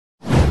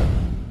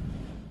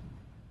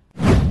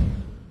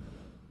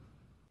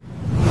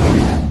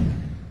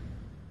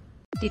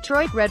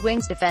Detroit Red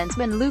Wings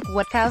defenseman Luke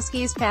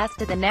Witkowski's path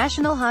to the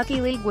National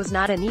Hockey League was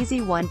not an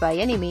easy one by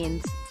any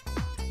means.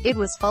 It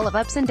was full of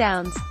ups and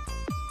downs.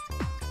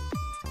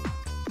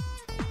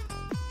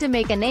 To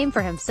make a name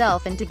for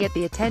himself and to get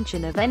the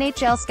attention of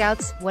NHL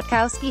scouts,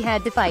 Witkowski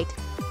had to fight.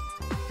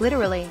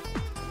 Literally.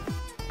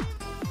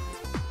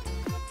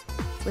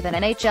 With an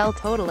NHL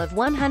total of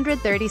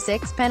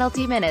 136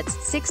 penalty minutes,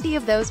 60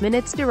 of those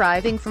minutes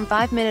deriving from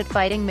 5-minute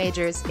fighting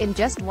majors, in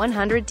just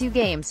 102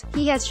 games,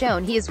 he has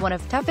shown he is one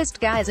of the toughest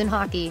guys in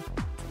hockey.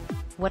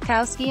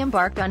 Witkowski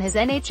embarked on his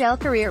NHL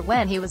career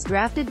when he was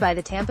drafted by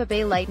the Tampa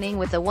Bay Lightning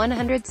with the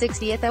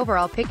 160th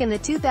overall pick in the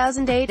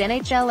 2008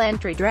 NHL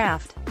entry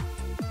draft.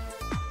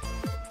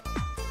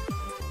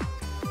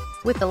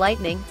 With the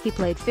Lightning, he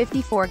played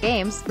 54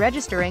 games,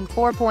 registering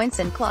 4 points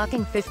and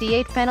clocking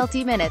 58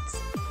 penalty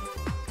minutes.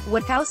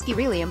 Witkowski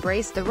really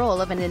embraced the role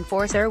of an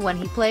enforcer when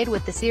he played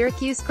with the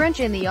Syracuse Crunch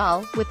in the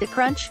All. With the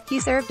Crunch, he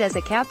served as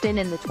a captain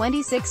in the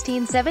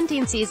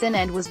 2016-17 season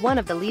and was one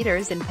of the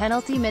leaders in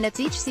penalty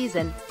minutes each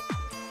season.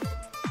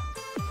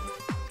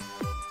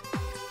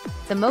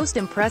 The most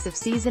impressive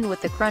season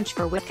with the Crunch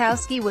for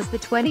Witkowski was the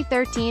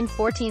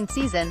 2013-14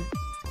 season.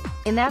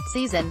 In that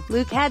season,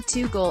 Luke had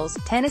 2 goals,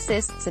 10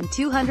 assists and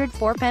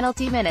 204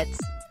 penalty minutes.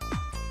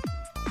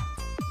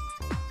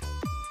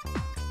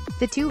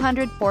 The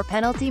 204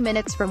 penalty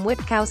minutes from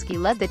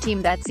Witkowski led the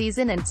team that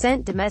season and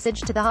sent a message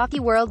to the hockey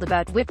world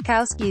about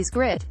Witkowski's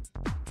grit.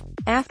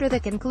 After the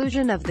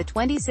conclusion of the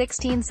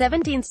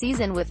 2016-17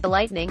 season with the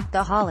Lightning,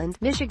 the Holland,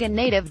 Michigan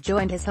native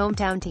joined his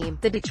hometown team,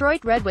 the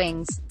Detroit Red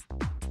Wings.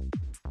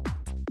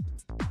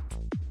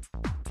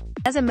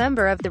 As a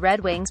member of the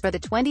Red Wings for the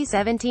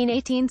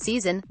 2017-18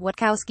 season,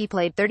 Witkowski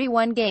played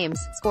 31 games,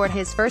 scored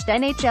his first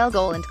NHL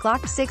goal and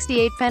clocked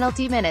 68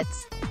 penalty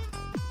minutes.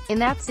 In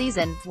that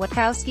season,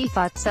 Witkowski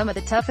fought some of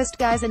the toughest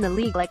guys in the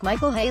league like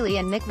Michael Haley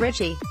and Nick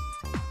Ritchie.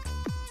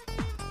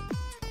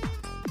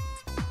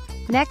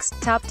 Next,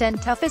 Top 10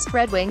 Toughest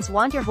Red Wings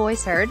Want Your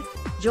Voice Heard?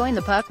 Join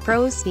the Puck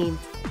Pros team.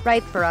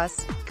 Write for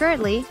us.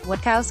 Currently,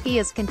 Witkowski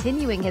is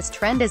continuing his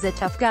trend as a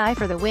tough guy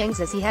for the Wings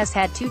as he has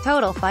had 2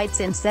 total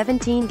fights in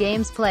 17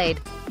 games played.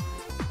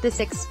 The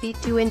 6 feet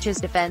 2 inches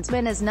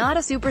defenseman is not a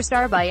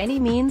superstar by any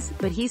means,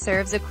 but he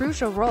serves a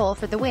crucial role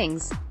for the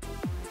Wings.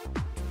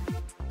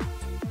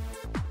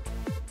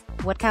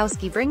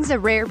 Witkowski brings a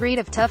rare breed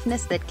of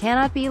toughness that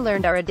cannot be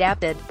learned or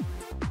adapted.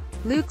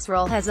 Luke's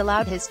role has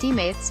allowed his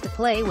teammates to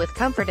play with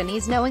comfort and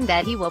ease knowing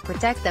that he will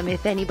protect them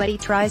if anybody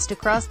tries to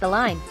cross the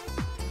line.